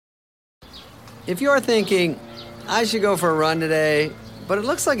If you're thinking, I should go for a run today, but it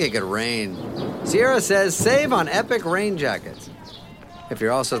looks like it could rain, Sierra says save on epic rain jackets. If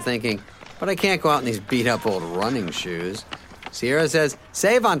you're also thinking, but I can't go out in these beat-up old running shoes, Sierra says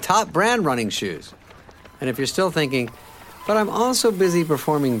save on top brand running shoes. And if you're still thinking, but I'm also busy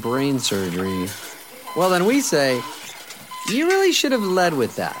performing brain surgery, well, then we say, you really should have led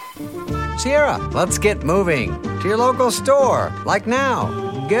with that. Sierra, let's get moving to your local store, like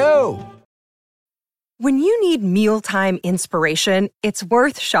now. Go! When you need mealtime inspiration, it's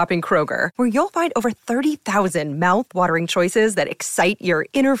worth shopping Kroger, where you'll find over 30,000 mouth-watering choices that excite your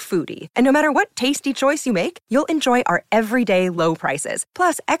inner foodie. And no matter what tasty choice you make, you'll enjoy our everyday low prices,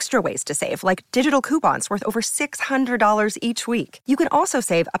 plus extra ways to save, like digital coupons worth over $600 each week. You can also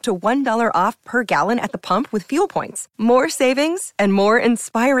save up to $1 off per gallon at the pump with fuel points. More savings and more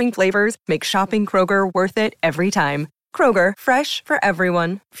inspiring flavors make shopping Kroger worth it every time. Kroger, fresh for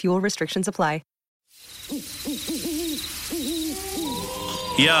everyone. Fuel restrictions apply.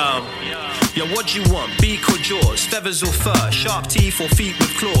 Yo, what do you want? Beak or jaws? Feathers or fur? Sharp teeth or feet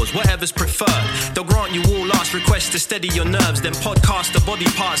with claws? Whatever's preferred. They'll grant you all last requests to steady your nerves. Then podcast the body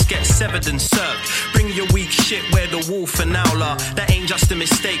parts get severed and served. Bring your weak shit where the wolf and owler. That ain't just a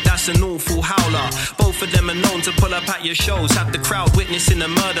mistake, that's an awful howler. Both of them are known to pull up at your shows. Have the crowd witnessing a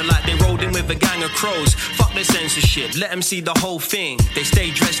murder like they rolled in with a gang of crows. Fuck the censorship, let them see the whole thing. They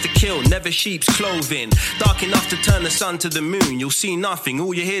stay dressed to kill, never sheep's clothing. Dark enough to turn the sun to the moon. You'll see nothing,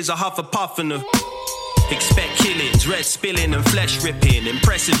 all you hear's a huff a puff and a... Expect killings, red spilling and flesh ripping.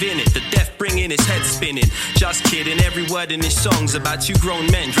 Impressive in it, the death bringing his head spinning. Just kidding, every word in this song's about two grown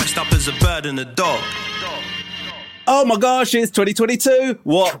men dressed up as a bird and a dog. Oh my gosh, it's 2022.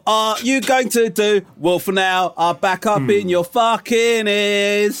 What are you going to do? Well, for now, I'll back up in your fucking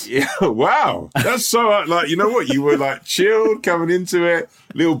ears. Yeah, wow. That's so, like, you know what? You were, like, chilled coming into it,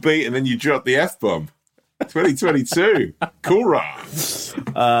 little beat, and then you dropped the F-bomb. 2022. Cool,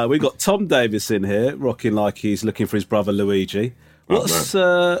 right? We got Tom Davis in here, rocking like he's looking for his brother Luigi. What's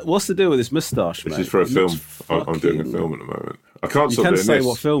the deal with his moustache, mate? This is for a film. I'm doing a film at the moment. I can't stop doing this. You can say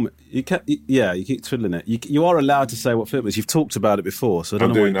what film. You can, yeah, you keep twiddling it. You are allowed to say what film it is. You've talked about it before, so I don't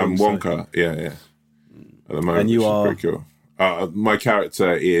know doing Wonka. Yeah. At the moment, and you are pretty cool. My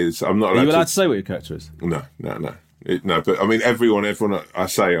character is. I'm not allowed. Are you allowed to say what your character is? No. No, but I mean, everyone I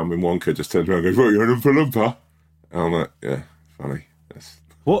say I'm in Wonka just turns around and goes, "Well, you're an Oompa Loompa." And I'm like, yeah, funny. Yes.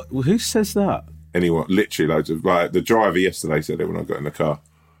 What? Who says that? Anyone? Literally loads of. Like, the driver yesterday said it when I got in the car.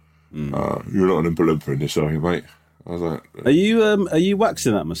 You're not an Oompa Loompa in this, are you, mate? I was like, Are you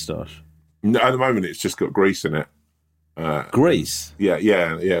waxing that moustache? No, at the moment it's just got grease in it. Grease? Yeah.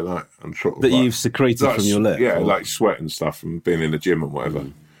 Like I'm sort of that you've secreted from your lip. Yeah, like sweat and stuff from being in the gym and whatever.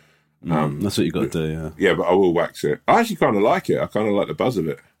 That's what you got to do. Yeah. Yeah, but I will wax it. I actually kind of like it. I kind of like the buzz of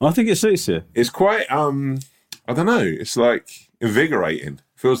it. I think it suits you. It's quite. I don't know. It's like invigorating.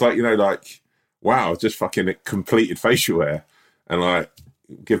 Feels like, like, wow, I just fucking completed facial hair, and like,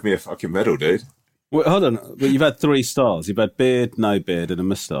 give me a fucking medal, dude. Wait, hold on. But you've had 3 stars. You've had beard, no beard, and a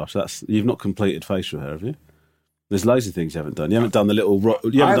moustache. You've not completed facial hair, have you? There's loads of things you haven't done. You haven't done the little.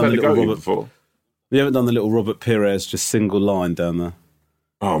 You haven't done the little Robert before. You haven't done the little Robert Pires just single line down there.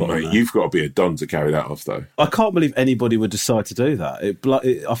 Oh mate, there. You've got to be a don to carry that off, though. I can't believe anybody would decide to do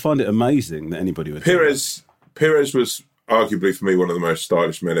that. I find it amazing that anybody would. Pires was arguably for me one of the most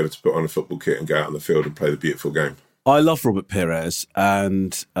stylish men ever to put on a football kit and go out on the field and play the beautiful game. I love Robert Pires,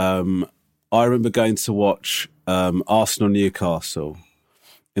 and I remember going to watch Arsenal Newcastle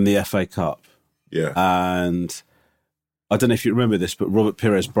in the FA Cup. Yeah, and I don't know if you remember this, but Robert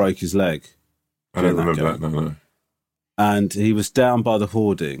Pires broke his leg. I don't remember that. No. And he was down by the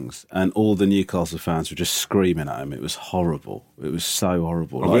hoardings, and all the Newcastle fans were just screaming at him. It was horrible. It was so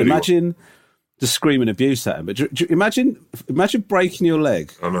horrible. Like, imagine just screaming abuse at him. But imagine breaking your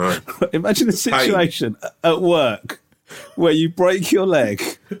leg. I know. Imagine a situation at work where you break your leg,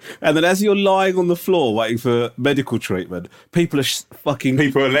 and then as you're lying on the floor waiting for medical treatment, people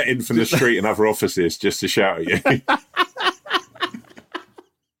are let in from the street and other offices just to shout at you.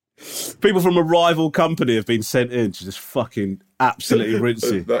 People from a rival company have been sent in to just fucking absolutely rinse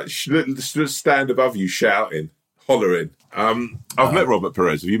you. Stand above you shouting, hollering. I've met Robert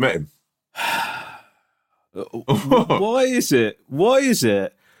Pires. Have you met him? Why is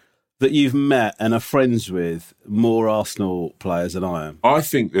it that you've met and are friends with more Arsenal players than I am? I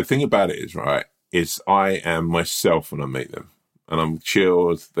think the thing about it is I am myself when I meet them. And I'm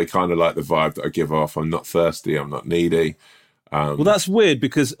chilled. They kind of like the vibe that I give off. I'm not thirsty. I'm not needy. Well, that's weird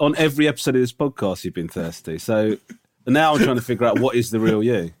because on every episode of this podcast, you've been thirsty. So now I'm trying to figure out what is the real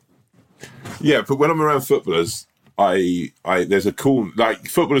you. Yeah, but when I'm around footballers, there's a cool, like,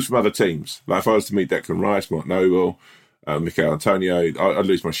 footballers from other teams. Like, if I was to meet Declan Rice, Mark Noble, Mikel Antonio, I'd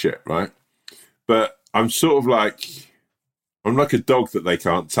lose my shit, right? But I'm sort of like, I'm like a dog that they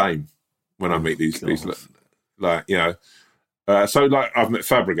can't tame when I meet these like, you know. So, like, I've met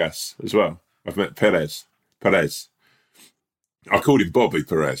Fabregas as well. I've met Perez. I called him Bobby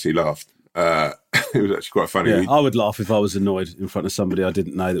Perez. He laughed. It was actually quite funny. Yeah, I would laugh if I was annoyed in front of somebody I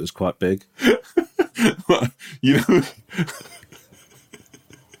didn't know that was quite big. You know,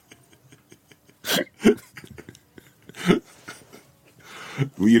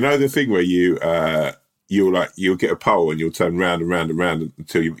 well, you know the thing where you'll get a pole and you'll turn round and round and round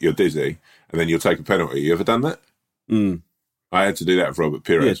until you're dizzy, and then you'll take a penalty. You ever done that? Mm. I had to do that with Robert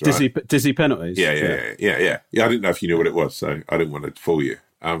Pires. Yeah, right? dizzy penalties. Yeah. I didn't know if you knew what it was, so I didn't want to fool you.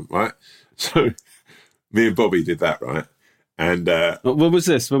 Right. So me and Bobby did that, right? And when was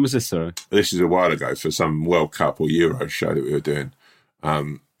this? Sorry, this is a while ago for some World Cup or Euro show that we were doing.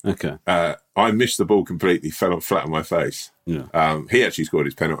 Okay. I missed the ball completely, fell flat on my face. Yeah. He actually scored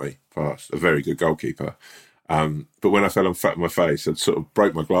his penalty for us, a very good goalkeeper. But when I fell on flat on my face, I sort of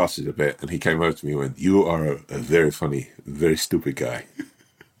broke my glasses a bit, and he came over to me and went, "You are a very funny, very stupid guy."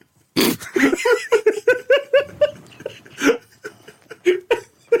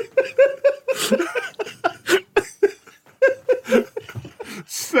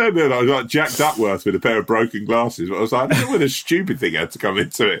 So then I was like Jack Duckworth with a pair of broken glasses. But I was like, I don't know where the stupid thing had to come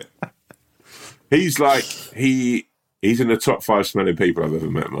into it. He's like, he's in the top 5 smelling people I've ever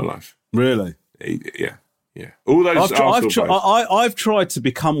met in my life. Really? Yeah. All those. I've tried to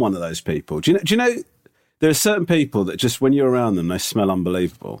become one of those people. Do you know? There are certain people that just when you're around them, they smell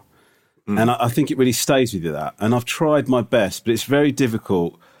unbelievable, and I think it really stays with you. That, and I've tried my best, but it's very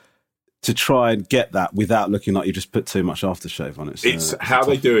difficult to try and get that without looking like you just put too much aftershave on it. It's how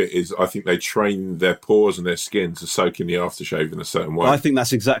they do it is, I think they train their pores and their skin to soak in the aftershave in a certain way. I think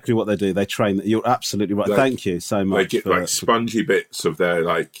that's exactly what they do. They train. You're absolutely right. Thank you so much. They get like spongy bits of their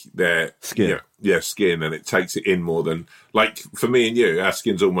skin. Skin, and it takes it in more than, like, for me and you, our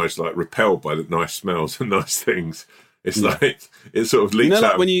skin's almost like repelled by the nice smells and nice things. It's like it sort of leaks out.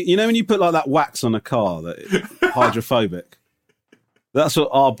 Like when you put like that wax on a car, that hydrophobic. That's what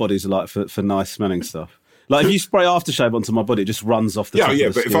our bodies are like for nice smelling stuff. Like if you spray aftershave onto my body, it just runs off the top of the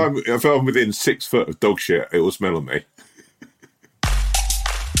but skin. if I'm within 6 foot of dog shit, it will smell on me.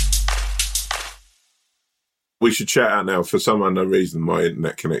 We should chat out now. For some unknown reason, my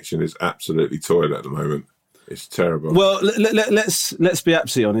internet connection is absolutely toilet at the moment. It's terrible. Well, let's be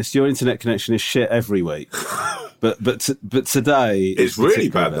absolutely honest. Your internet connection is shit every week, but today it's really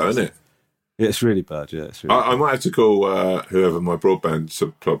bad, though, isn't it? Yeah, it's really bad. Yeah, it's really I might have to call whoever my broadband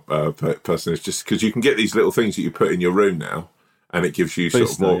person is, just because you can get these little things that you put in your room now, and it gives you a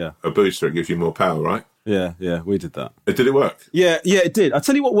booster. It gives you more power, right? Yeah, we did that. Did it work? Yeah, it did. I'll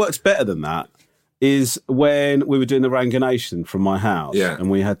tell you what works better than that is when we were doing the Ranganation from my house,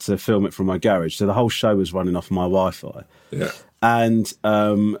 and we had to film it from my garage. So the whole show was running off my Wi-Fi. Yeah, and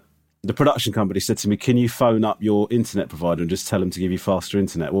the production company said to me, "Can you phone up your internet provider and just tell them to give you faster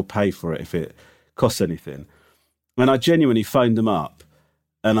internet? We'll pay for it if it costs anything." And I genuinely phoned them up,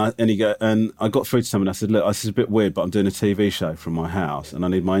 and I got through to someone. I said, "Look, this is a bit weird, but I'm doing a TV show from my house, and I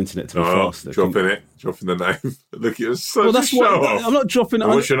need my internet to be faster." Dropping the name. Look, it was such that's a show off. I'm not dropping it.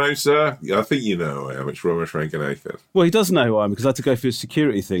 What's your name, sir? I think you know I am. It's Ramesh Ranganathan. Well, he does know who I am because I had to go through a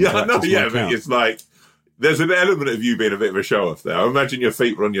security thing. Yeah, I know. Yeah, but it's like there's an element of you being a bit of a show off there. I imagine your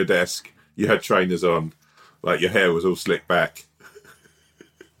feet were on your desk. You had trainers on, like your hair was all slicked back.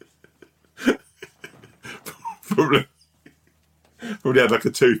 Probably had like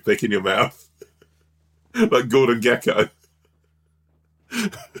a toothpick in your mouth, like Gordon Gekko.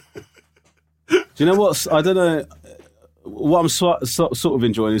 Do you know what? I don't know. What I'm sort of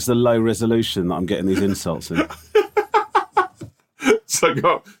enjoying is the low resolution that I'm getting these insults in. So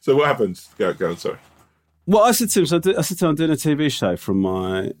what happens? Go on, sorry. Well, I said to him, I'm doing a TV show from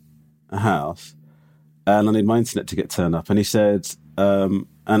my house, and I need my internet to get turned up. And he said, and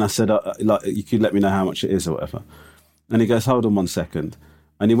I said, like, you could let me know how much it is or whatever. And he goes, hold on 1 second.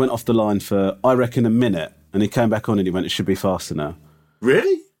 And he went off the line for, I reckon, a minute. And he came back on and he went, it should be faster now.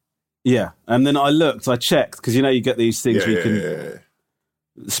 Really? Yeah. And then I checked, because you get these things where you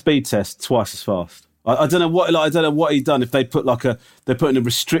can speed test twice as fast. I don't know what he'd done. If they're putting a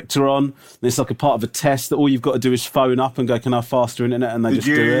restrictor on, and it's like a part of a test that all you've got to do is phone up and go, can I have faster internet? And they just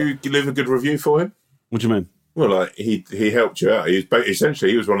do it. Did you leave a good review for him? What do you mean? Well, like he helped you out. He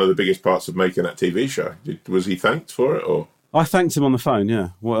was one of the biggest parts of making that TV show. Was he thanked for it, or? I thanked him on the phone.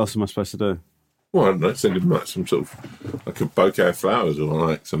 Yeah. What else am I supposed to do? Well, I don't know. Send him like some sort of like a bouquet of flowers or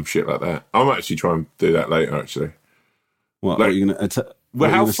like some shit like that. I might actually try and do that later. Actually, What Like, are you going to?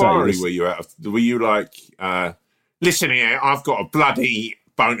 Well, how far were you out of? Were you like, listen here, I've got a bloody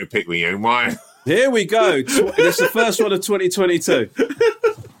bone to pick with you. Here we go. It's the first one of 2022.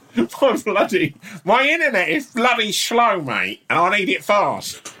 My internet is bloody slow, mate, and I need it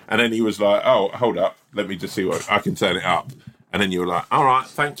fast. And then he was like, oh, hold up, let me just see what I can turn it up. And then you were like, all right,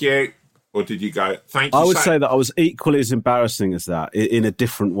 thank you. Or did you go, thank you? I would say that I was equally as embarrassing as that in a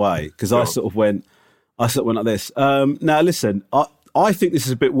different way, because I sort of went like this. Now, listen, I think this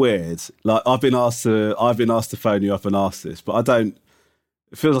is a bit weird. Like I've been asked to phone you up and ask this, but I don't.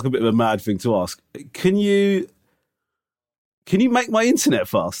 It feels like a bit of a mad thing to ask. Can you make my internet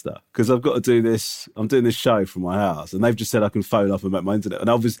faster? Because I've got to do this. I'm doing this show from my house, and they've just said I can phone up and make my internet. And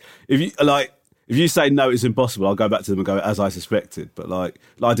obviously, if you say no, it's impossible, I'll go back to them and go as I suspected. But like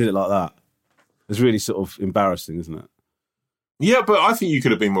I did it like that. It's really sort of embarrassing, isn't it? Yeah, but I think you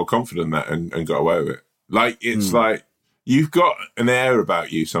could have been more confident in that and got away with it. Like it's like you've got an air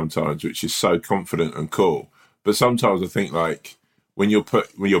about you sometimes, which is so confident and cool. But sometimes I think like when your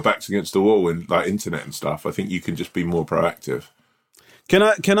back's against the wall in like internet and stuff, I think you can just be more proactive. Can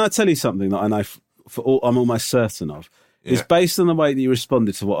I tell you something that I know I'm almost certain of? Yeah. It's based on the way that you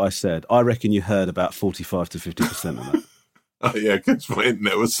responded to what I said. I reckon you heard about 45 to 50% of that. Oh yeah, because my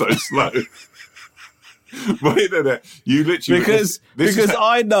internet was so slow. My internet, you literally because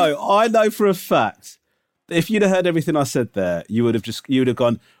I know for a fact that if you'd have heard everything I said there, you would have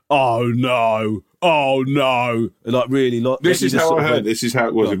gone, oh no, like really. Like, this is how I heard. This is how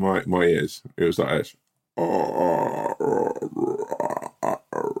it was in my ears. It was like this.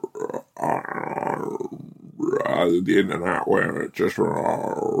 The internet where it just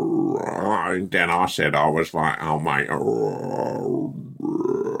and then I said I was like, oh mate,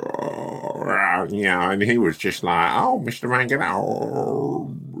 yeah, and he was just like, oh, Mr. Mangan,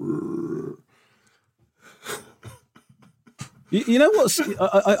 You know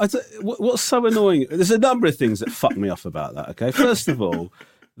what's so annoying? There's a number of things that fuck me off about that. Okay, first of all,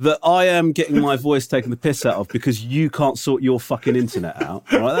 that I am getting my voice taken the piss out of because you can't sort your fucking internet out.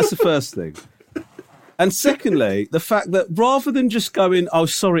 All right, that's the first thing. And secondly, the fact that rather than just going, oh,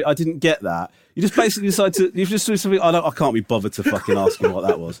 sorry, I didn't get that, you just basically decide you've just do something, I can't be bothered to fucking ask you what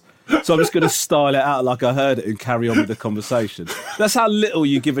that was. So I'm just going to style it out like I heard it and carry on with the conversation. That's how little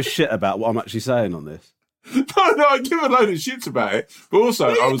you give a shit about what I'm actually saying on this. No, I give a load of shits about it. But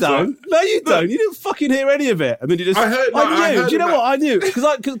also, no, you don't. You didn't fucking hear any of it. And then you just, I knew. Do you know what? I knew.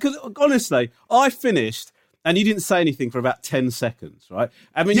 Because honestly, I finished. And you didn't say anything for about 10 seconds, right?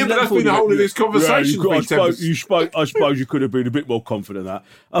 I mean, yeah, but that's been the whole of this conversation. I suppose you could have been a bit more confident in that.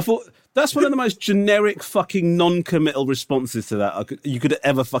 I thought that's one of the most generic fucking non-committal responses to that you could have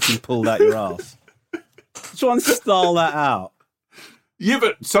ever fucking pulled out your ass. Try and style that out. Yeah,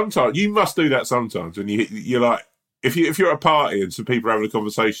 but sometimes you must do that sometimes when you're like, if you're at a party and some people are having a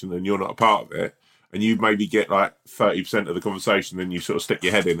conversation and you're not a part of it, and you maybe get like 30% of the conversation, then you sort of stick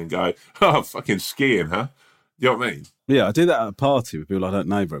your head in and go, oh, fucking skiing, huh? You know what I mean? Yeah, I do that at a party with people I don't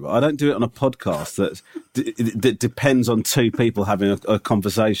know very well. I don't do it on a podcast that depends on two people having a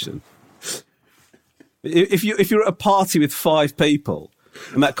conversation. If you're at a party with 5 people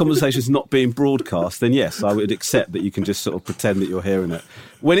and that conversation's not being broadcast, then yes, I would accept that you can just sort of pretend that you're hearing it.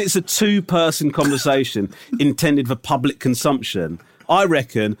 When it's a 2-person conversation intended for public consumption, I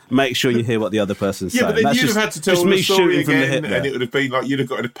reckon make sure you hear what the other person's saying. Yeah, but then you'd have had to tell the story again, and it would have been like you'd have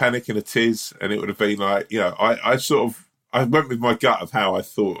got in a panic and a tiz, and it would have been like, you know, I went with my gut of how I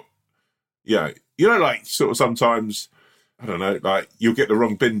thought. Yeah, you know, like sort of sometimes, I don't know, like you'll get the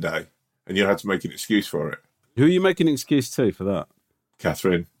wrong bin day, and you'll have to make an excuse for it. Who are you making an excuse to for that?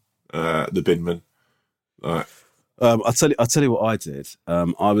 Catherine, the binman. Like, I'll tell you what I did.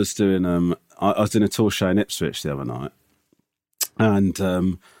 I was doing a tour show in Ipswich the other night. And I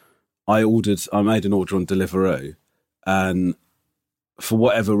made an order on Deliveroo, and for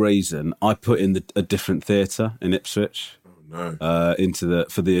whatever reason, I put in a different theatre in Ipswich. Oh no!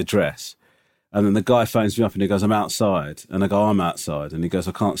 For the address, and then the guy phones me up and he goes, "I'm outside," and I go, "I'm outside," and he goes,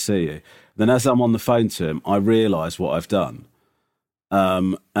 "I can't see you." Then as I'm on the phone to him, I realise what I've done,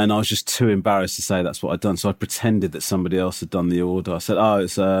 and I was just too embarrassed to say that's what I'd done, so I pretended that somebody else had done the order. I said, "Oh,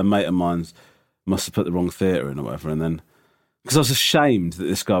 it's a mate of mine's, must have put the wrong theatre in or whatever," and then. Because I was ashamed that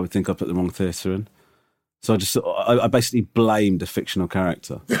this guy would think I put the wrong theatre in. So I basically blamed a fictional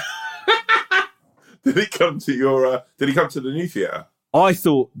character. Did he come to the new theatre? I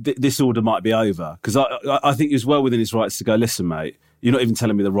thought this order might be over. Because I think he was well within his rights to go, listen, mate, you're not even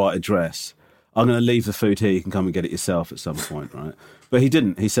telling me the right address. I'm going to leave the food here. You can come and get it yourself at some point, right? But he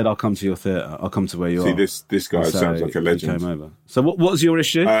didn't. He said, I'll come to your theatre. I'll come to where you are. See, this guy sounds like a legend. He came over. So what was your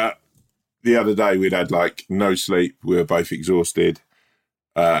issue? the other day we'd had like no sleep. We were both exhausted.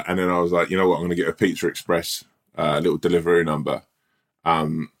 And then I was like, you know what? I'm going to get a Pizza Express, little delivery number.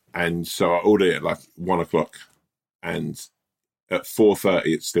 And so I ordered it at like 1:00, and at 4:30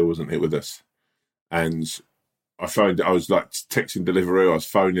 it still wasn't here with us. And I was like texting Deliveroo, I was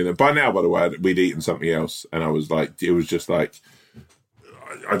phoning, and by now, by the way, we'd eaten something else, and I was like, it was just like,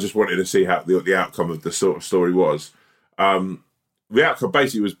 I just wanted to see how the outcome of the sort of story was. The outcome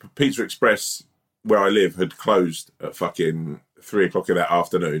basically was Pizza Express, where I live, had closed at fucking 3:00 in that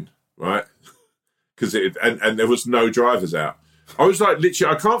afternoon, right? Because and there was no drivers out. I was like,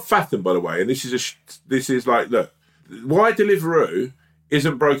 literally, I can't fathom, by the way, and this is like, look, why Deliveroo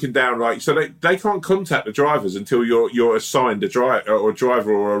isn't broken down, like, so they can't contact the drivers until you're assigned a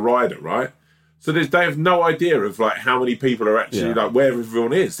driver or a rider, right? So they have no idea of like how many people are actually like where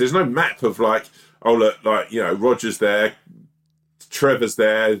everyone is. There's no map of like, oh look, like, you know, Roger's there, Trevor's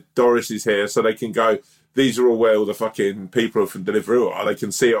there, Doris is here, so they can go, these are all where all the fucking people from Deliveroo are. They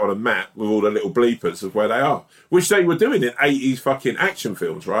can see it on a map with all the little bleepers of where they are, which they were doing in 80s fucking action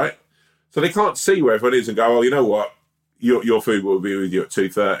films, right? So they can't see where everyone is and go, oh, you know what? Your food will be with you at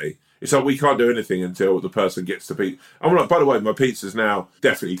 2:30. It's like we can't do anything until the person gets the pizza. I'm like, by the way, my pizza's now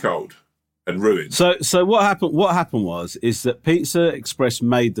definitely cold and ruined. So what happened? What happened was that Pizza Express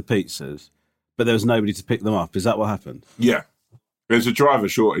made the pizzas, but there was nobody to pick them up. Is that what happened? Yeah, there's a driver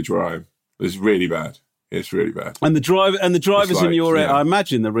shortage where I am. It's really bad. It's really bad. And the drivers like, in your area, yeah. I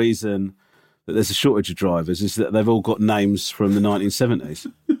imagine the reason that there's a shortage of drivers is that they've all got names from the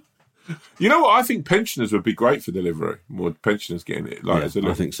 1970s. You know what? I think pensioners would be great for Deliveroo. More pensioners getting it. Like, I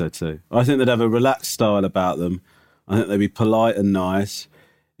think so too. I think they'd have a relaxed style about them. I think they'd be polite and nice.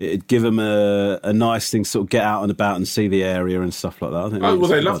 It'd give them a nice thing to sort of get out and about and see the area and stuff like that. I think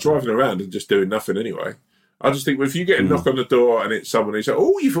they love driving around and just doing nothing anyway. I just think if you get a knock on the door and it's someone who's like,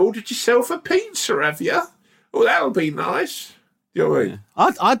 oh, you've ordered yourself a pizza, have you? Oh, that'll be nice. You know what I mean?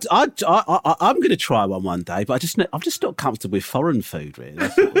 I'm going to try one day, but I'm just not comfortable with foreign food, really.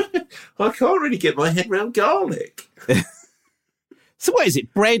 I can't really get my head around garlic. So what is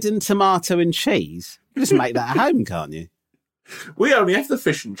it, bread and tomato and cheese? You just make that at home, can't you? We only have the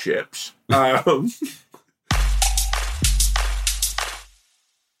fish and chips. I'm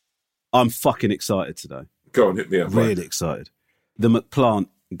fucking excited today. Go on, hit me up. Really excited. The McPlant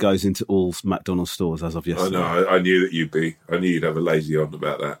goes into all McDonald's stores as of yesterday. I know. I knew that you'd be. I knew you'd have a lazy on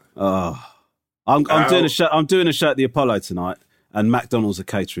about that. Oh, I'm doing a show. I'm doing a show at the Apollo tonight, and McDonald's are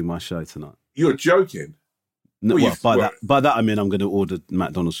catering my show tonight. You're joking. No, by that I mean I'm going to order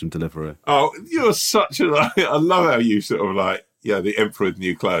McDonald's from Deliveroo. Oh, you're such a like. I love how you sort of like, yeah, the emperor with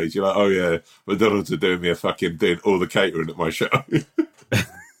new clothes. You're like, oh yeah, McDonald's are doing all the catering at my show.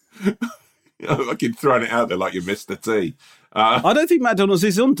 I'm fucking throwing it out there like you're Mr. T. I don't think McDonald's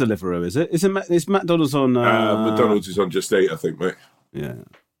is on Deliveroo, is it? Is McDonald's on... McDonald's is on Just Eat, I think, mate. Yeah.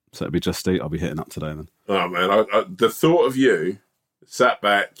 So it'll be Just Eat. I'll be hitting up today, then. Oh, man. The thought of you sat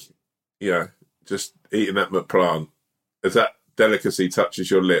back, just eating that McPlant, as that delicacy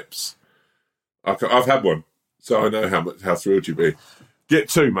touches your lips. I've had one, so I know how thrilled you'd be. Get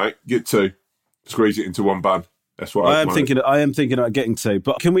two, mate. Get two. Squeeze it into one bun. That's what I am thinking about getting to.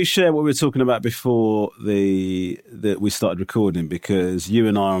 But can we share what we were talking about before we started recording? Because you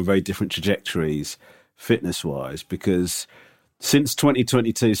and I are on very different trajectories, fitness-wise. Because since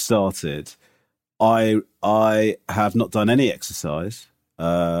 2022 started, I have not done any exercise.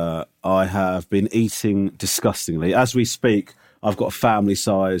 I have been eating disgustingly. As we speak, I've got a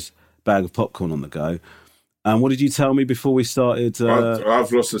family-size bag of popcorn on the go. And what did you tell me before we started?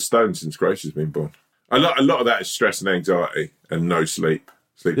 I've lost a stone since Grace has been born. A lot of that is stress and anxiety and no sleep.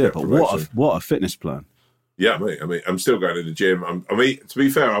 Yeah, but what a fitness plan. Yeah, mate. I mean, I'm still going to the gym. To be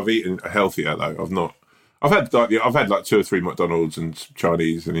fair, I've eaten healthier though. I've had like 2 or 3 McDonald's and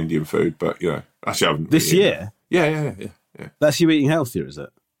Chinese and Indian food, but actually I haven't. This year? Yeah. That's you eating healthier, is it?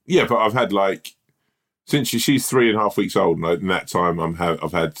 Yeah, but I've had since she's 3.5 weeks old, and in that time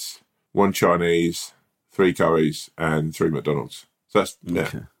I've had 1 Chinese, 3 curries, and 3 McDonald's. So that's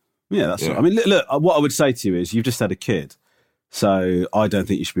okay. Yeah, that's right. I mean, look, what I would say to you is you've just had a kid, so I don't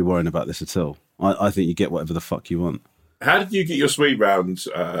think you should be worrying about this at all. I think you get whatever the fuck you want. How did you get your sweet round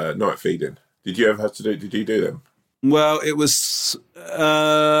night feeding? Did you ever have to did you do them? Well, it was...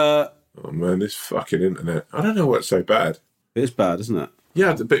 Oh, man, this fucking internet. I don't know what's so bad. It's bad, isn't it?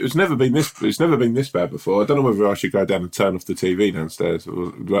 Yeah, but it's never been this bad before. I don't know whether I should go down and turn off the TV downstairs. Or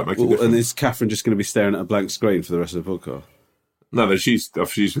would that make a difference? And is Catherine just going to be staring at a blank screen for the rest of the podcast? No, she's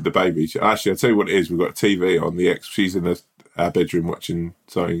with the baby. Actually, I'll tell you what it is. We've got a TV on the X. She's in our bedroom watching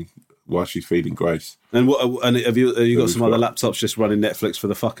something while she's feeding Grace. And what? And have you got some other laptops just running Netflix for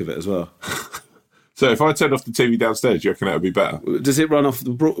the fuck of it as well? So if I turned off the TV downstairs, do you reckon that would be better? Does it run off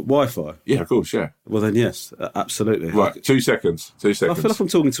the Wi-Fi? Yeah, of course, yeah. Well then, yes, absolutely. Right, 2 seconds. 2 seconds. I feel like I'm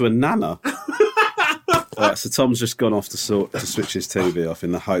talking to a nana. Right, so Tom's just gone off to switch his TV off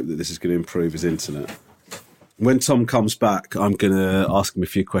in the hope that this is going to improve his internet. When Tom comes back, I'm going to ask him a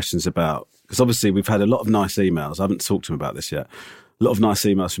few questions about, because obviously we've had a lot of nice emails. I haven't talked to him about this yet. A lot of nice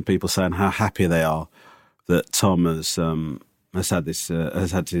emails from people saying how happy they are that Tom has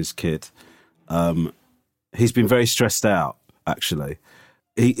had his kid. He's been very stressed out, actually.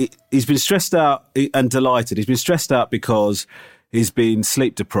 He's been stressed out and delighted. He's been stressed out because he's been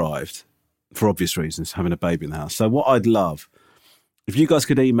sleep deprived for obvious reasons, having a baby in the house. So what I'd love, if you guys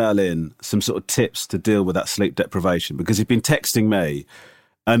could email in some sort of tips to deal with that sleep deprivation, because he's been texting me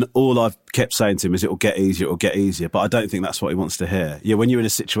and all I've kept saying to him is it'll get easier, but I don't think that's what he wants to hear. Yeah, when you're in a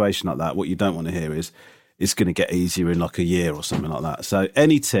situation like that, what you don't want to hear is it's going to get easier in like a year or something like that. So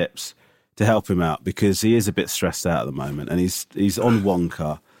any tips to help him out, because he is a bit stressed out at the moment and he's on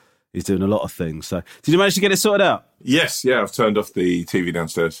Wonka. He's doing a lot of things. So did you manage to get it sorted out? Yes, yeah, I've turned off the TV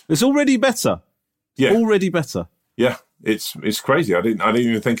downstairs. It's already better. Yeah. Already better. Yeah, it's crazy. I didn't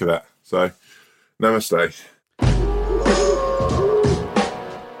even think of that. So, namaste.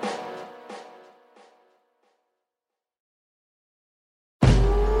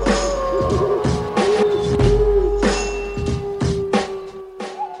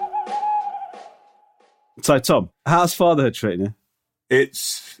 So, Tom, how's fatherhood treating you?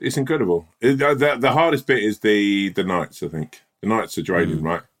 It's incredible. The hardest bit is the nights. I think the nights are draining.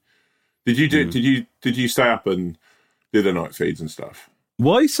 Right? Did you stay up and do the night feeds and stuff?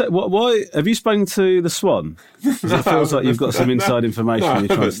 Why have you spoken to the Swan? It feels like you've got some inside information.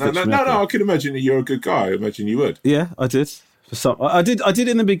 No. I can imagine that you're a good guy. I imagine you would. Yeah, I did. I did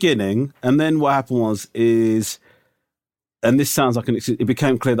in the beginning, and then what happened is. And this sounds like it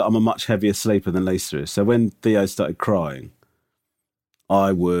became clear that I'm a much heavier sleeper than Lisa is. So when Theo started crying,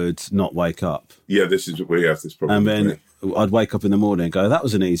 I would not wake up. Yeah, this is we have this problem. And then I'd wake up in the morning and go, that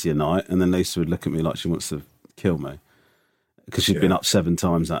was an easier night. And then Lisa would look at me like she wants to kill me because she'd been up 7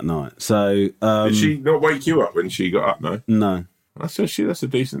 times that night. So did she not wake you up when she got up? No. That's a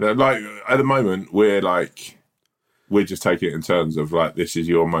decent. Like at the moment, we're just taking it in terms of like this is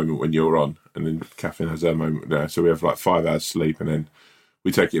your moment when you're on, and then Catherine has her moment there. So we have like 5 hours sleep, and then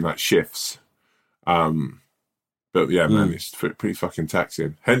we take it in like shifts. But yeah, man, it's pretty fucking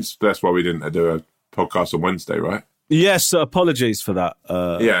taxing. Hence, that's why we didn't do a podcast on Wednesday, right? Yes, apologies for that.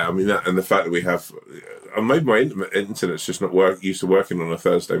 Yeah, I mean, and the fact that we have, maybe my internet's just not used to working on a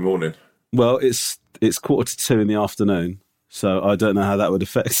Thursday morning. Well, it's 1:45 in the afternoon, so I don't know how that would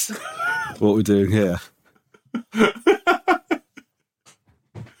affect what we're doing here.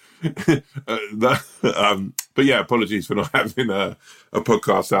 But yeah, apologies for not having a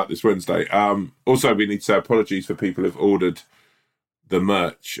podcast out this Wednesday. Also, we need to say apologies for people who've ordered the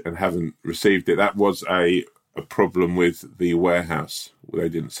merch and haven't received it. That was a problem with the warehouse. They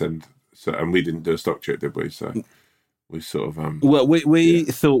didn't send, and we didn't do a stock check, did we? So we sort of well, we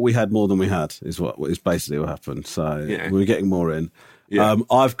thought we had more than we had. Is basically what happened. So we were getting more in. Yeah.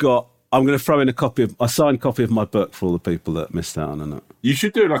 I'm going to throw in a signed copy of my book for all the people that missed out on it. You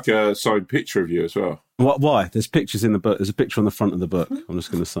should do like a signed picture of you as well. Why? There's pictures in the book. There's a picture on the front of the book. I'm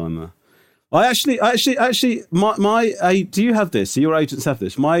just going to sign that. I actually, my do you have this? Do your agents have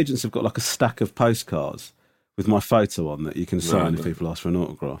this? My agents have got like a stack of postcards with my photo on that you can sign if people ask for an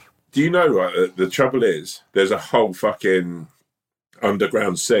autograph. Do you know, right, the trouble is there's a whole fucking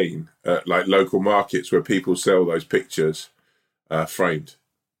underground scene at like local markets where people sell those pictures framed.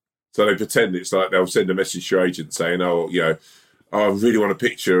 So they pretend it's like they'll send a message to your agent saying, I really want a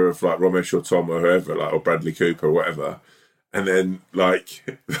picture of like Ramesh or Tom or whoever, like, or Bradley Cooper or whatever. And then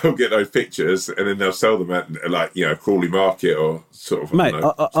like they'll get those pictures and then they'll sell them at like, Crawley Market or sort of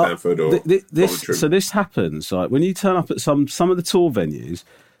Stanford or so this happens like when you turn up at some of the tour venues,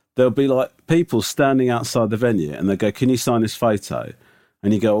 there'll be like people standing outside the venue and they go, "Can you sign this photo?"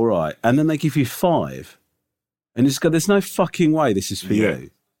 And you go, "All right." And then they give you 5. And you just go, "There's no fucking way this is for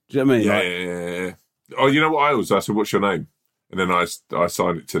you." Do you know what I mean? Yeah. Oh, you know what I always ask? What's your name? And then I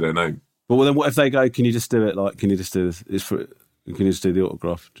sign it to their name. Well, then what if they go, "Can you just do it? Like, can you just do this? Can you just do the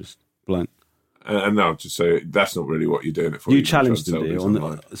autograph? Just blank." And I'll just say that's not really what you're doing it for. You challenged them, do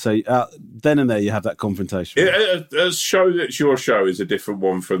you? So then and there, you have that confrontation. A show that's your show is a different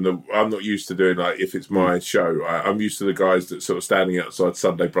one from the. I'm not used to doing like if it's my show. I'm used to the guys that sort of standing outside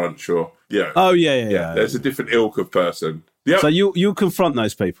Sunday brunch or Oh yeah. There's a different ilk of person. Yep. So you'll confront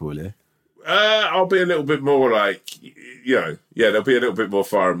those people, will you? I'll be a little bit more like, there'll be a little bit more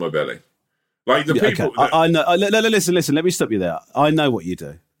fire in my belly. Like the people. Okay. I know. Listen. Let me stop you there. I know what you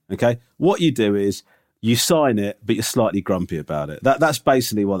do. Okay, what you do is you sign it, but you're slightly grumpy about it. That's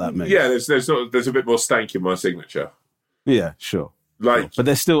basically what that means. Yeah, there's a bit more stank in my signature. Yeah, sure. Like, but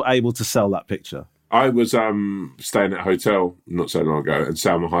they're still able to sell that picture. I was staying at a hotel not so long ago, and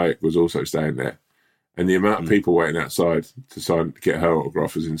Salma Hayek was also staying there. And the amount of people waiting outside to get her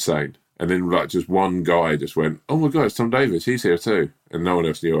autograph was insane. And then, like, just one guy just went, "Oh my God, it's Tom Davis. He's here too." And no one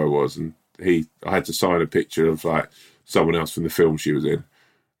else knew who I was. And I had to sign a picture of like someone else from the film she was in,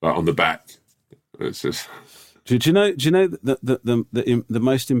 like on the back. It's just. Do you know the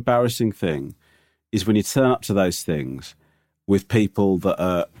most embarrassing thing is when you turn up to those things with people that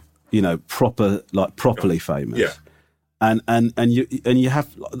are, properly famous. Yeah. And you have,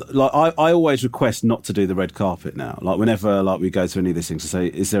 like, I always request not to do the red carpet now. Like, whenever we go to any of these things, to say,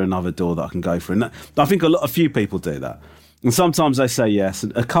 is there another door that I can go for? And I think a few people do that. And sometimes they say yes,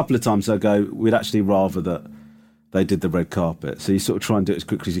 and a couple of times they'll go, we'd actually rather that they did the red carpet. So you sort of try and do it as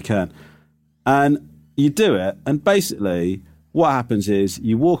quickly as you can. And you do it, and basically what happens is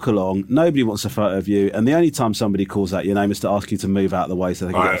you walk along, nobody wants a photo of you, and the only time somebody calls out your name is to ask you to move out of the way so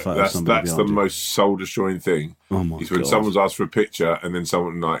they can get a photo of somebody That's the you. most soul-destroying thing. Oh my is when God. someone's asked for a picture and then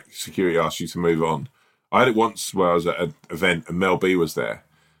someone, like, security asks you to move on. I had it once where I was at an event and Mel B was there.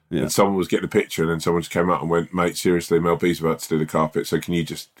 Yeah. And someone was getting a picture, and then someone just came out and went, "Mate, seriously, Mel B's about to do the carpet, so can you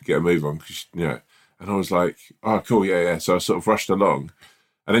just get a move on?" 'Cause, and I was like, "Oh, cool, yeah." So I sort of rushed along,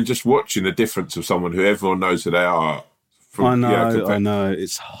 and then just watching the difference of someone who everyone knows who they are. I know.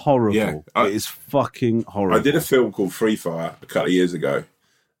 It's horrible. Yeah, it is fucking horrible. I did a film called Free Fire a couple of years ago,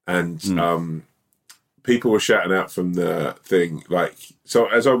 and people were shouting out from the thing. Like, so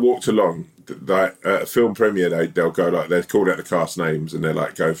as I walked along, like at a film premiere, they'll go like, they're called out the cast names, and they're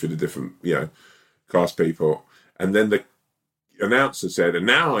like going through the different cast people, and then the announcer said, "And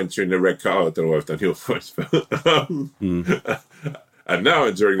now entering the red carpet." I don't know if I've done your voice, but and now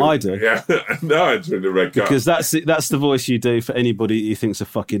entering the, I do. Yeah, and now entering the red carpet. Because that's the voice you do for anybody you think's a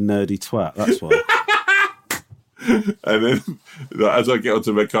fucking nerdy twat. That's why. And then as I get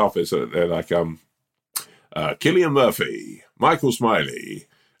onto the red carpet, so they're like, Cillian Murphy, Michael Smiley,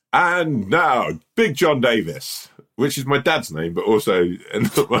 and now Big John Davis, which is my dad's name, but also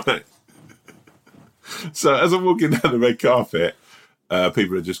So as I'm walking down the red carpet,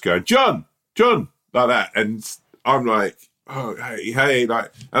 people are just going, John, like that. And I'm like, oh, hey,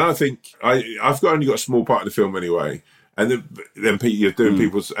 like, and I think I've only got a small part of the film anyway. And then you're doing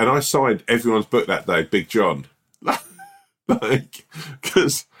people's, and I signed everyone's book that day, Big John. Like,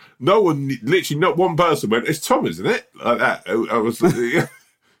 because literally not one person went, "It's Tom, isn't it?" Like that. I was,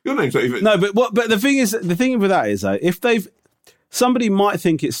 your name's not even. No, but the thing with that is, though, if somebody might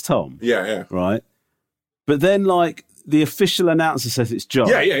think it's Tom. Yeah. Right. But then, like, the official announcer says it's John.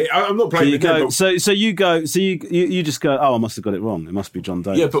 Yeah. I'm not playing. So you just go, "Oh, I must have got it wrong. It must be John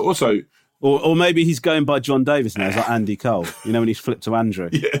Davis." Yeah, but also, or maybe he's going by John Davis now. It's like Andy Cole, when he's flipped to Andrew.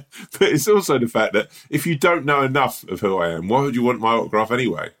 Yeah, but it's also the fact that if you don't know enough of who I am, why would you want my autograph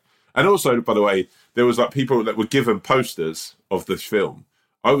anyway? And also, by the way, there was like people that were given posters of this film.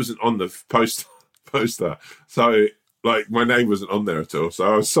 I wasn't on the poster, so like my name wasn't on there at all.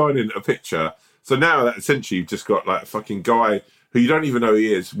 So I was signing a picture. So now that essentially you've just got like a fucking guy who you don't even know who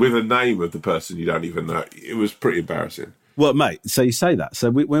he is with a name of the person you don't even know. It was pretty embarrassing. Well, mate, so you say that. So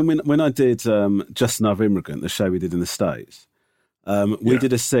when I did Just Another Immigrant, the show we did in the States, we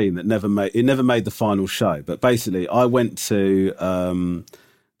did a scene that never made the final show. But basically, I went to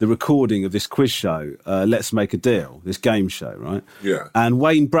the recording of this quiz show, Let's Make a Deal, this game show, right? Yeah. And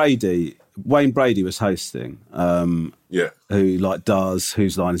Wayne Brady was hosting. Who like does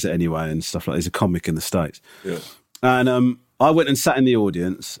Whose Line Is It Anyway and stuff like that. He's a comic in the States. Yeah. And I went and sat in the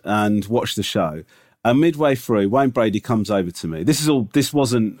audience and watched the show. And midway through, Wayne Brady comes over to me. I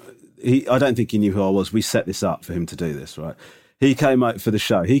don't think he knew who I was. We set this up for him to do this, right? He came out for the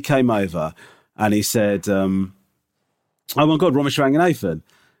show. He came over and he said, "Oh my God, Ramesh Ranganathan."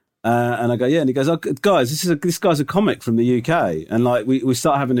 And I go, "Yeah." And he goes, "Oh, guys, this guy's a comic from the UK." And like we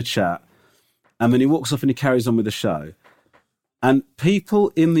start having a chat. And then he walks off and he carries on with the show. And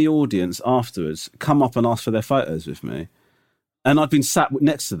people in the audience afterwards come up and ask for their photos with me. And I'd been sat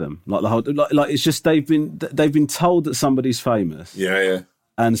next to them, like the whole, like it's just they've been told that somebody's famous, yeah,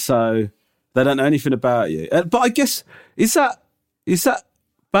 and so they don't know anything about you. But I guess is that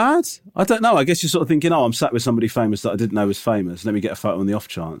bad? I don't know. I guess you're sort of thinking, "Oh, I'm sat with somebody famous that I didn't know was famous. Let me get a photo on the off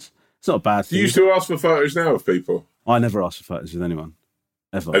chance." It's not a bad thing. Do you still ask for photos now of people? I never ask for photos with anyone,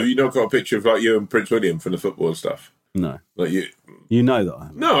 ever. Have you not got a picture of like you and Prince William from the football and stuff? No. Like you know that I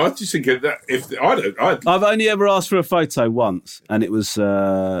haven't. No, I just think that if I've only ever asked for a photo once, and it was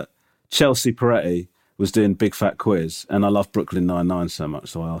Chelsea Peretti was doing Big Fat Quiz, and I love Brooklyn Nine-Nine so much,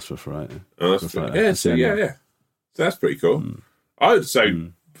 so I asked for a photo. Oh, that's pretty, So that's pretty cool. I would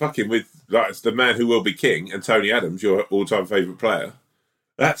say fucking with like the man who will be king and Tony Adams, your all-time favourite player.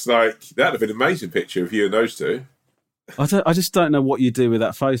 That's like that'd have been an amazing picture of you and those two. I just don't know what you do with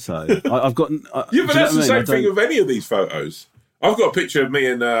that photo. I've got. But that's the same thing with any of these photos. I've got a picture of me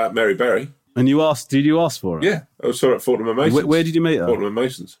and Mary Berry. And you asked? Did you ask for it? Yeah, I saw her at Fortnum and Masons. Where did you meet her? Fortnum and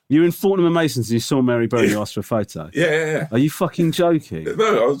Masons. You were in Fortnum and Masons and you saw Mary Berry and you asked for a photo? Yeah. Are you fucking joking?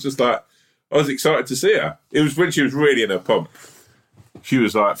 No, I was just like, I was excited to see her. It was when she was really in her pomp. She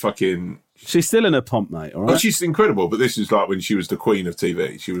was like fucking... She's still in her pomp, mate, all right? Well, she's incredible, but this is like when she was the queen of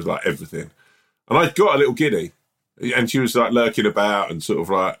TV. She was like everything. And I got a little giddy. And she was like lurking about and sort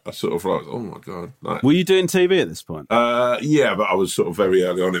of like, oh my God. Like, were you doing TV at this point? Yeah, but I was sort of very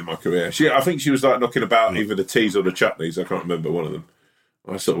early on in my career. I think she was like knocking about either the teas or the chutneys. I can't remember one of them.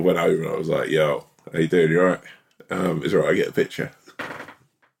 I sort of went over and I was like, yo, how you doing? You all right? It's all right, I get a picture.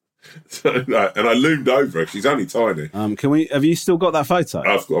 So, like, and I loomed over her. She's only tiny. Have you still got that photo?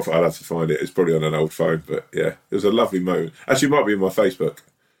 I'll have to find it. It's probably on an old phone, but yeah, it was a lovely moment. Actually, it might be in my Facebook.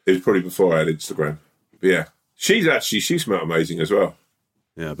 It was probably before I had Instagram. But yeah. She smelled amazing as well.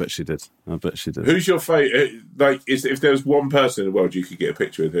 Yeah, I bet she did. Who's your favourite? Like, if there was one person in the world you could get a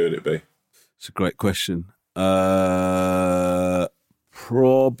picture with, who would it be? It's a great question.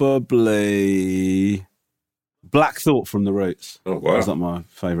 Probably Black Thought from The Roots. Oh, wow. Is that my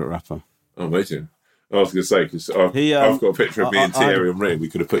favourite rapper? Oh, amazing. I was going to say, because I've got a picture of me and Thierry Henry. We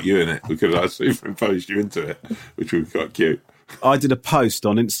could have put you in it. We could have superimposed you into it, which would be quite cute. I did a post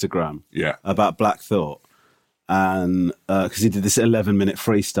on Instagram about Black Thought. And because he did this 11-minute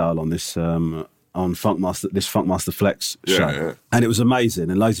freestyle on this on Funkmaster Flex show, and it was amazing,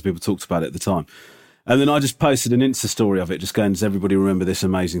 and loads of people talked about it at the time. And then I just posted an Insta story of it, just going, "Does everybody remember this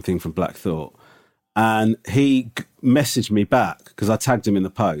amazing thing from Black Thought?" And he messaged me back because I tagged him in the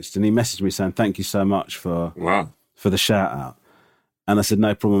post, and he messaged me saying, "Thank you so much for the shout out." And I said,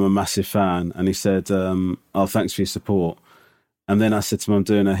 "No problem, I'm a massive fan." And he said, "Oh, thanks for your support." And then I said to him, "I'm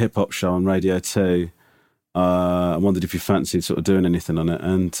doing a hip hop show on Radio 2. I wondered if you fancied sort of doing anything on it."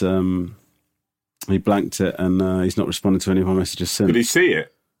 And he blanked it, and he's not responded to any of my messages since. Did he see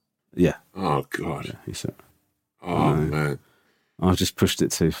it? Yeah. Oh, God. Yeah, he said. Oh, man. I've just pushed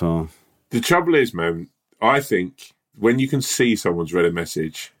it too far. The trouble is, man, I think when you can see someone's read a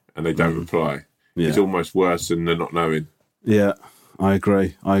message and they don't reply, it's almost worse than the not knowing. Yeah, I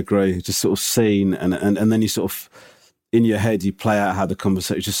agree. Just sort of seen, and then you sort of... in your head, you play out how the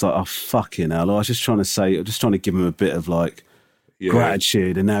conversation. It's just like, oh, fucking hell. I was just trying to give him a bit of like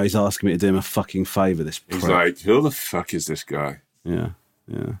gratitude, and now he's asking me to do him a fucking favour. This prick. He's like, who the fuck is this guy? Yeah.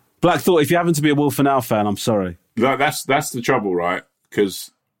 Black Thought. If you happen to be a Wolf and Owl fan, I'm sorry. That's the trouble, right?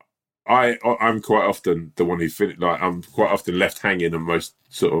 Because I'm quite often the one who I'm quite often left hanging on most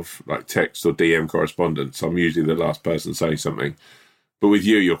sort of like text or DM correspondence. I'm usually the last person saying something, but with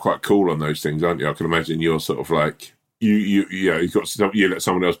you're quite cool on those things, aren't you? I can imagine you're sort of like. You let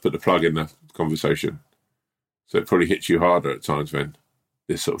someone else put the plug in the conversation, so it probably hits you harder at times when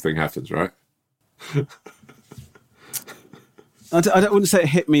this sort of thing happens, right? I wouldn't say it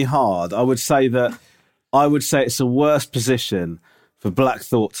hit me hard. I would say it's a worse position for Black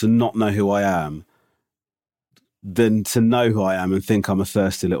Thought to not know who I am than to know who I am and think I'm a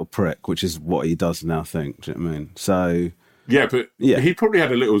thirsty little prick, which is what he does now think. Do you know what I mean? So yeah, but he probably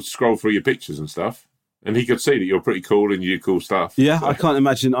had a little scroll through your pictures and stuff. And he could see that you're pretty cool and you do cool stuff. Yeah, I can't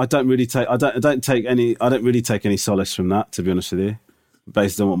imagine. I don't really take any solace from that, to be honest with you,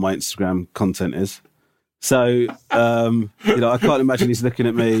 based on what my Instagram content is. So, I can't imagine he's looking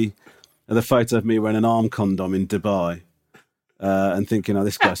at me, at the photo of me wearing an arm condom in Dubai, and thinking, "Oh,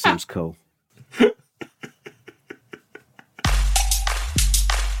 this guy seems cool."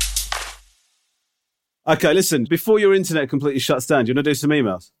 Okay, listen. Before your internet completely shuts down, do you want to do some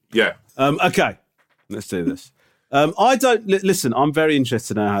emails? Yeah. Okay. Let's do this. Listen, I'm very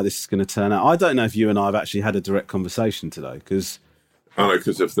interested to know how this is going to turn out. I don't know if you and I have actually had a direct conversation today, because... I know,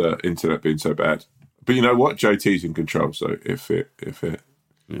 because of the internet being so bad. But you know what? JT's in control, so if it...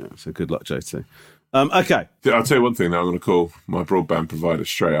 Yeah, so good luck, JT. Okay. I'll tell you one thing that I'm going to call my broadband provider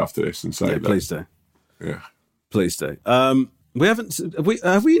straight after this and say... Yeah, please do. Yeah. Please do. Have we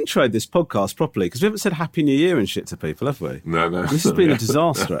introed this podcast properly? Because we haven't said Happy New Year and shit to people, have we? No. This has been a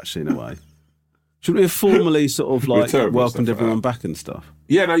disaster, actually, in a way. Should we have formally sort of like welcomed everyone back and stuff?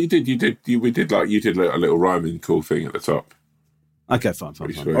 Yeah, no, you did. You did a little rhyming cool thing at the top. Okay, fine.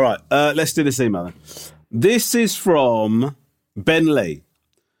 All right, let's do this email then. This is from Ben Lee.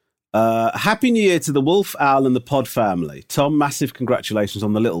 Happy New Year to the Wolf, Al and the Pod family. Tom, massive congratulations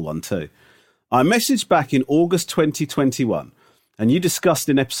on the little one too. I messaged back in August 2021 and you discussed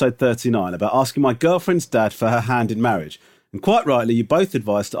in episode 39 about asking my girlfriend's dad for her hand in marriage. And quite rightly, you both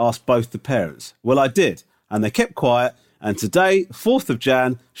advised to ask both the parents. Well, I did, and they kept quiet. And today, 4th of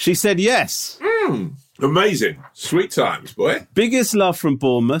Jan, she said yes. Amazing. Sweet times, boy. Biggest love from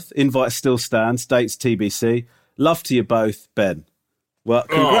Bournemouth. Invite still stands. Dates TBC. Love to you both, Ben. Well,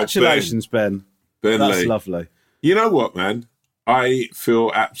 congratulations, Ben. That's Lee. Lovely. You know what, man? I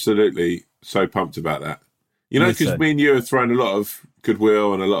feel absolutely so pumped about that. You know, because me and you have thrown a lot of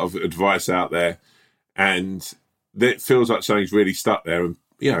goodwill and a lot of advice out there, and it feels like something's really stuck there. And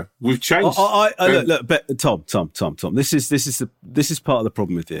you know, we've changed. Look, Tom. This is part of the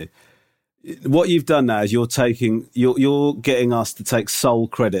problem with you. What you've done now is you're getting us to take sole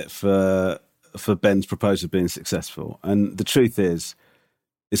credit for Ben's proposal being successful, and the truth is,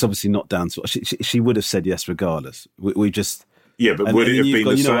 it's obviously not down to us. She would have said yes regardless. We just. Yeah, but would it have been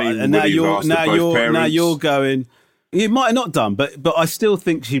the same? And now you're going. You might have not done, but I still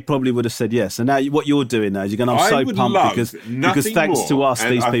think she probably would have said yes. And now what you're doing now is you're going, I'm so pumped because thanks to us,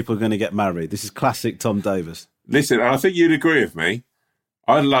 these people are going to get married. This is classic Tom Davis. Listen, I think you'd agree with me.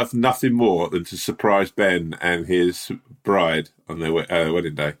 I'd love nothing more than to surprise Ben and his bride on their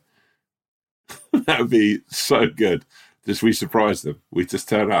wedding day. That would be so good. Just we surprise them. We just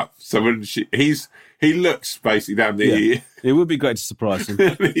turn up. So when he looks basically down the... Yeah, it would be great to surprise him.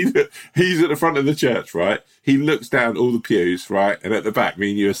 He's at the front of the church, right? He looks down all the pews, right? And at the back, me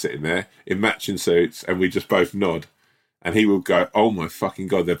and you are sitting there in matching suits and we just both nod. And he will go, oh my fucking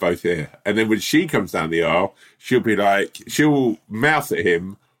God, they're both here. And then when she comes down the aisle, she'll mouth at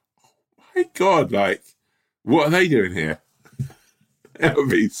him, oh my God, like, what are they doing here? That would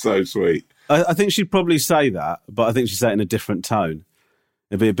be so sweet. I think she'd probably say that, but I think she'd say it in a different tone.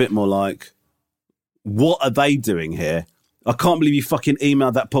 It'd be a bit more like, what are they doing here? I can't believe you fucking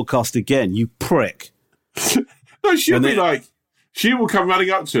emailed that podcast again, you prick. No, she will come running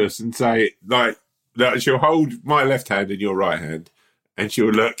up to us and say, like, she'll hold my left hand in your right hand and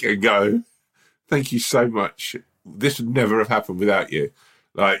she'll look and go, thank you so much. This would never have happened without you.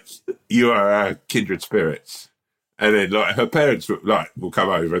 Like, you are our kindred spirits. And then, like, her parents will come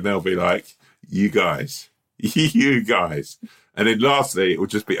over and they'll be like, you guys. And then lastly, it will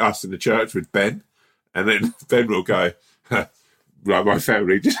just be us in the church with Ben. And then Ben will go, right, my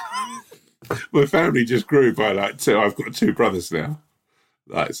family just grew by like two. I've got two brothers now.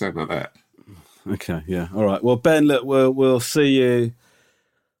 Like, something like that. Okay, yeah. All right. Well, Ben, look, we'll see you.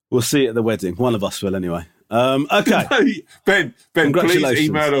 We'll see you at the wedding. One of us will anyway. Okay. Ben, please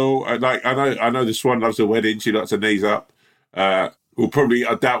email all. I know the Swan loves a wedding. She likes her knees up. I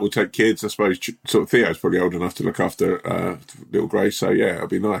doubt we'll take kids. I suppose sort of Theo's probably old enough to look after little Grace. So yeah, it'll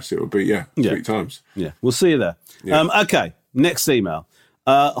be nice. It'll be sweet times. Yeah, we'll see you there. Yeah. Okay, next email.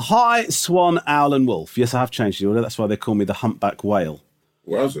 Hi, Swan, Owl, and Wolf. Yes, I have changed the order. That's why they call me the humpback whale.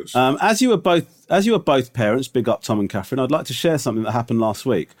 Wowzers. As you are both parents, big up Tom and Catherine. I'd like to share something that happened last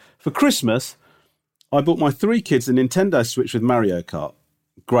week. For Christmas, I bought my 3 kids a Nintendo Switch with Mario Kart.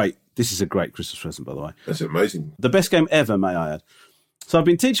 Great. This is a great Christmas present, by the way. That's amazing. The best game ever, may I add. So I've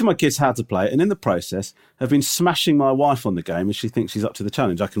been teaching my kids how to play it, and in the process, have been smashing my wife on the game, as she thinks she's up to the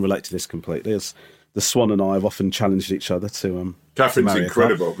challenge. I can relate to this completely, as the Swan and I have often challenged each other to Catherine's Mario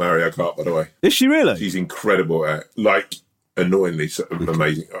incredible Kart. at Mario Kart, by the way. Is she really? She's incredible at annoyingly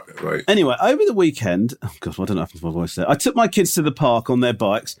amazing. Right. Anyway, over the weekend, I don't know what happened to my voice there. I took my kids to the park on their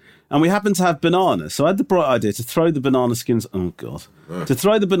bikes, and we happened to have bananas. So I had the bright idea to throw the banana skins. Oh God! To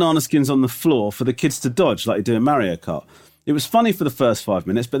throw the banana skins on the floor for the kids to dodge, like you do in Mario Kart. It was funny for the first 5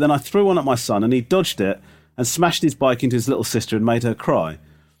 minutes, but then I threw one at my son, and he dodged it and smashed his bike into his little sister and made her cry.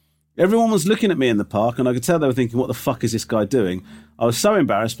 Everyone was looking at me in the park, and I could tell they were thinking, what the fuck is this guy doing? I was so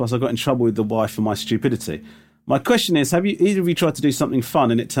embarrassed, plus I got in trouble with the wife for my stupidity. My question is, have either of you tried to do something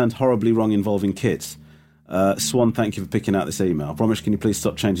fun and it turned horribly wrong involving kids? Swan, thank you for picking out this email. Bromwich, can you please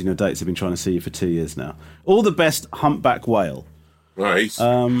stop changing your dates? I've been trying to see you for 2 years now. All the best, humpback whale. Right.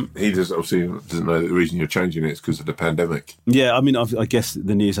 He just obviously doesn't know that the reason you're changing it is because of the pandemic. Yeah, I mean, I guess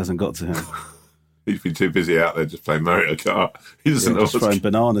the news hasn't got to him. He's been too busy out there just playing Mario Kart. He doesn't know just throwing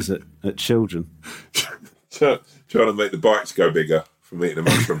bananas at children. Trying to make the bikes go bigger from eating a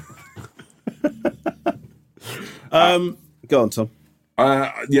mushroom. Go on, Tom.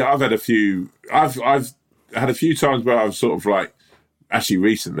 Yeah, I've had a few. I've had a few times where I've sort of like. Actually,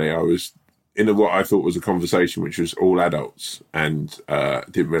 recently I was in what I thought was a conversation which was all adults, and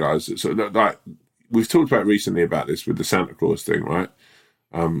didn't realise that. So, like, we've talked about recently about this with the Santa Claus thing, right?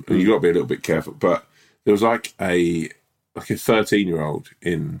 And you got to be a little bit careful. But there was like a 13-year-old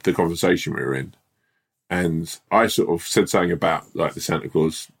in the conversation we were in, and I sort of said something about like the Santa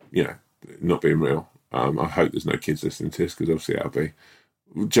Claus, not being real. I hope there's no kids listening to this, because obviously that'll be.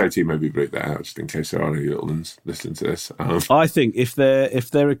 JT, maybe bleep that out just in case there are any little ones listening to this. I think if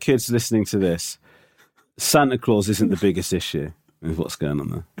there are kids listening to this, Santa Claus isn't the biggest issue with what's going on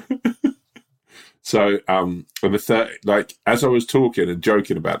there. So, as I was talking and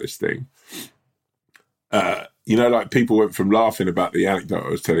joking about this thing, people went from laughing about the anecdote I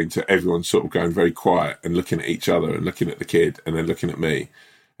was telling to everyone sort of going very quiet and looking at each other and looking at the kid and then looking at me,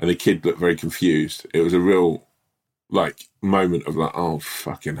 and the kid looked very confused. It was a real moment of oh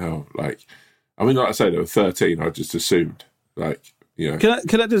fucking hell. Like I say, they were 13. I just assumed Can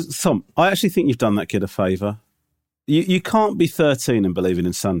I just, Tom? I actually think you've done that kid a favour. You can't be 13 and believing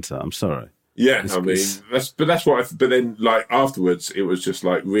in Santa. I'm sorry. Yeah, that's what. But then afterwards, it was just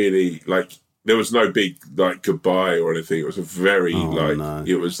really there was no big goodbye or anything. It was a very no.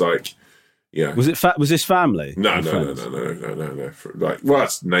 It was Was it was this family? No. It's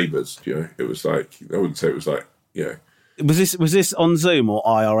neighbours. It was I wouldn't say it was Was this on Zoom or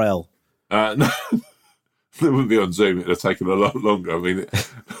IRL? No, it wouldn't be on Zoom. It'd have taken a lot longer. I mean,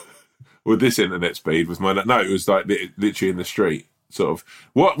 with this internet speed, it was literally in the street. Sort of.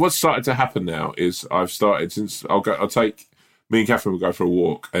 What's started to happen now is I've started, since me and Catherine will go for a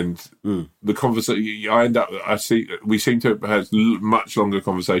walk, and the conversation we seem to have much longer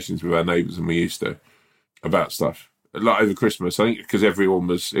conversations with our neighbours than we used to about stuff over Christmas. I think because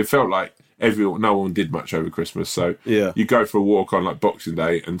it felt like no one did much over Christmas, so you go for a walk on Boxing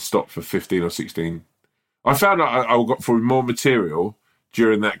Day and stop for 15 or 16. I found out I got through more material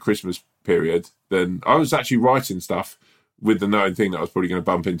during that Christmas period than I was actually writing stuff with the knowing thing that I was probably going to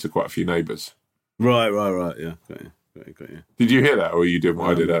bump into quite a few neighbours. Right, yeah. Got you. Did you hear that, or were you doing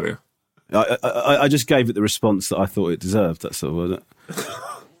what I did earlier? I just gave it the response that I thought it deserved. That's all, wasn't it?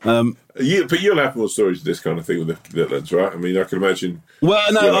 But you'll have more stories of this kind of thing with the little ones, right? I mean, I can imagine.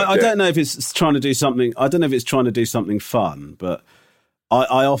 Well, no, I don't know if it's trying to do something. I don't know if it's trying to do something fun, but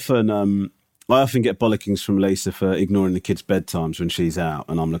I often get bollockings from Lisa for ignoring the kids' bedtimes when she's out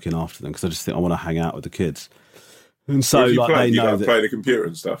and I'm looking after them, because I just think I want to hang out with the kids. And so they know that play the computer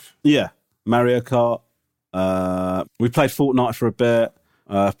and stuff. Yeah, Mario Kart. We played Fortnite for a bit.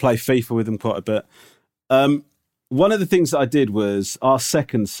 Play FIFA with them quite a bit. One of the things that I did was our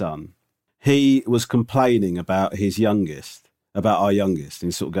second son. He was complaining about our youngest, and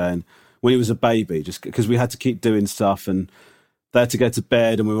he's sort of going, when he was a baby, just because we had to keep doing stuff and they had to go to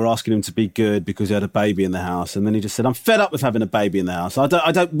bed, and we were asking him to be good because he had a baby in the house. And then he just said, "I'm fed up with having a baby in the house. I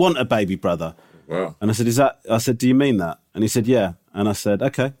don't want a baby brother." Wow. And I said, "Do you mean that?" And he said, "Yeah." And I said,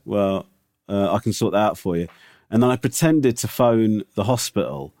 "Okay, well, I can sort that out for you." And then I pretended to phone the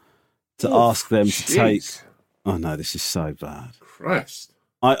hospital to ask them to take... Oh, no, this is so bad. Christ.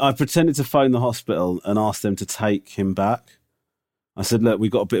 I pretended to phone the hospital and ask them to take him back. I said, "Look, we've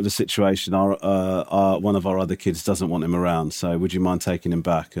got a bit of a situation. One of our other kids doesn't want him around, so would you mind taking him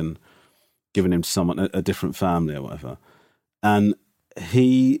back and giving him to someone, a different family or whatever?" And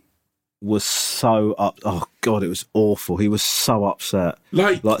he was so oh God, it was awful. He was so upset.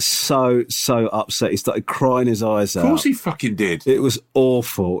 So upset. He started crying his eyes out. Of course he fucking did. It was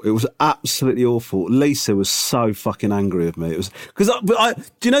awful. It was absolutely awful. Lisa was so fucking angry with me. It was because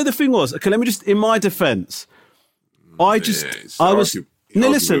do you know the thing was? Okay, let me just, in my defence, listen.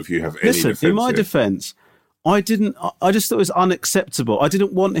 In my defence, I just thought it was unacceptable. I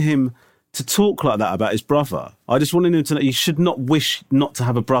didn't want him to talk like that about his brother. I just wanted him to know he should not wish not to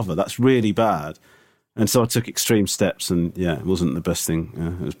have a brother. That's really bad. And so I took extreme steps, and it wasn't the best thing.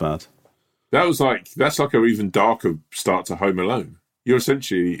 Yeah, it was bad. That's like an even darker start to Home Alone. You're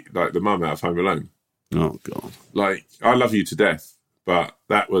essentially like the mum out of Home Alone. Oh God! I love you to death, but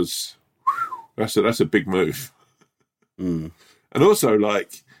that's a big move. Mm. And also,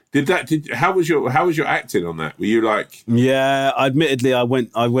 how was your acting on that? Were you like? Yeah, admittedly, I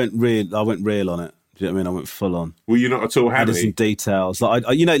went real on it. Do you know what I mean? I went full on. Were you not at all happy? Added some details,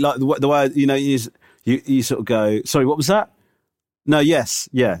 the way you sort of go. Sorry, what was that? No, yes,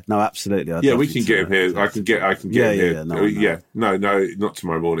 yeah, no, absolutely. We can get him here. I can get him here. No, not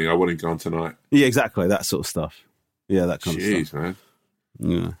tomorrow morning. I want him gone tonight. Yeah, exactly, that sort of stuff. Yeah, that kind of stuff. Jeez, man.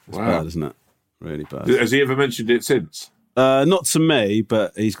 Yeah, it's bad, isn't it? Really bad. Has he ever mentioned it since? Not to me,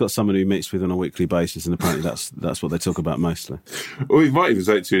 but he's got someone who he meets with on a weekly basis, and apparently that's what they talk about mostly. Well, he might even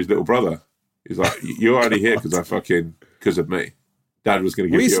say it to his little brother. He's like, "You're only here because of me. Dad was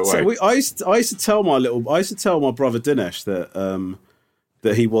going to give you away." I used to tell my brother Dinesh that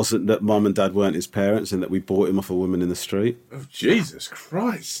Mum and Dad weren't his parents, and that we bought him off a woman in the street. Oh, Jesus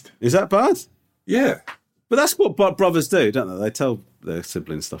Christ! Is that bad? Yeah. But that's what brothers do, don't they? They tell their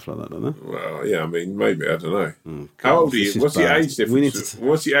siblings stuff like that, don't they? Well, yeah, I mean, maybe, I don't know. How old are you? What's the age difference?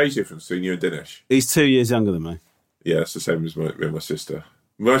 What's the age difference between you and Dinesh? He's 2 years younger than me. Yeah, it's the same as me and my sister.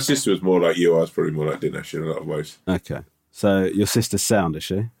 My sister was more like you. I was probably more like Dinesh in a lot of ways. Okay. So your sister's sound, is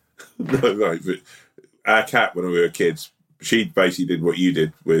she? No, but our cat, when we were kids, she basically did what you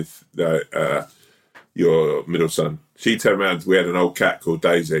did with your middle son. She turned around, we had an old cat called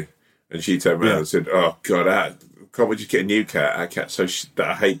Daisy, and she turned around and said, "Oh, God, can't we just get a new cat? Our cat's that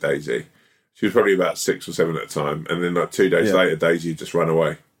I hate Daisy." She was probably about 6 or 7 at the time, and then like 2 days later, Daisy just ran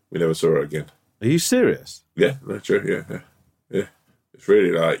away. We never saw her again. Are you serious? Yeah, that's true. Yeah. It's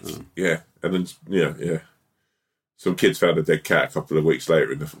really like, and then some kids found a dead cat a couple of weeks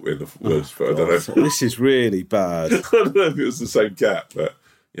later in the woods, but I don't know. This is really bad. I don't know if it was the same cat, but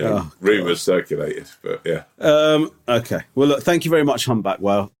rumours circulated. But yeah. Okay. Well, look, thank you very much, Humpback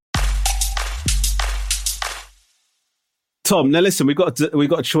Whale. Tom, now listen, we've got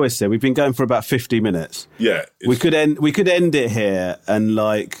a choice here. We've been going for about 50 minutes. Yeah, we could end it here and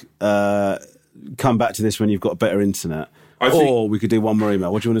come back to this when you've got better internet. Or we could do one more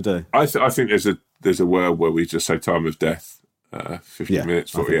email. What do you want to do? I think there's a world where we just say time of death, 50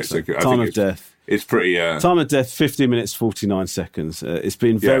 minutes, 48 seconds. Time of death. It's pretty... time of death, 50 minutes, 49 seconds. It's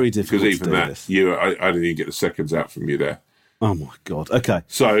been very difficult to do this. I didn't even get the seconds out from you there. Oh, my God. Okay.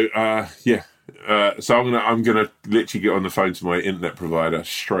 So, so I'm gonna literally get on the phone to my internet provider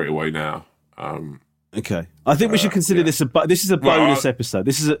straight away now. Okay. I think we should consider this this is a bonus episode.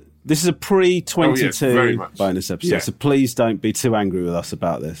 This is a pre-22 bonus episode. So please don't be too angry with us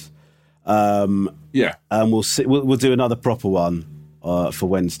about this. And we'll see. We'll do another proper one for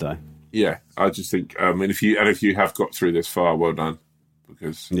Wednesday. Yeah, I just think. If you have got through this far, well done,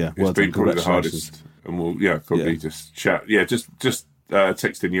 because it's been probably the hardest. And we'll just chat. Yeah, just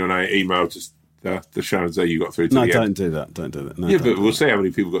texting you on an email. Just the Sharon say you got through to the end. No, don't do that. No, but we'll see how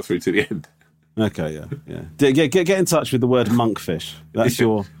many people got through to the end. Okay, yeah. Get in touch with the word monkfish. That's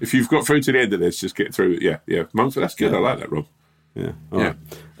your. If you've got through to the end of this, just get through. Yeah, monkfish. That's good. I like that, Rob. Yeah. All right.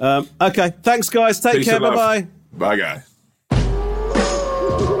 Okay. Thanks, guys. Take care. Bye-bye. Bye, guys.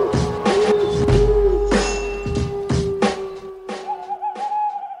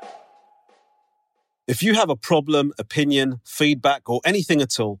 If you have a problem, opinion, feedback, or anything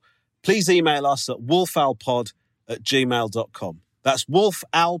at all, please email us at wolfowlpod@gmail.com. That's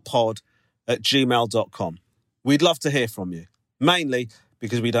wolfowlpod@gmail.com. We'd love to hear from you, mainly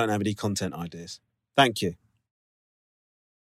because we don't have any content ideas. Thank you.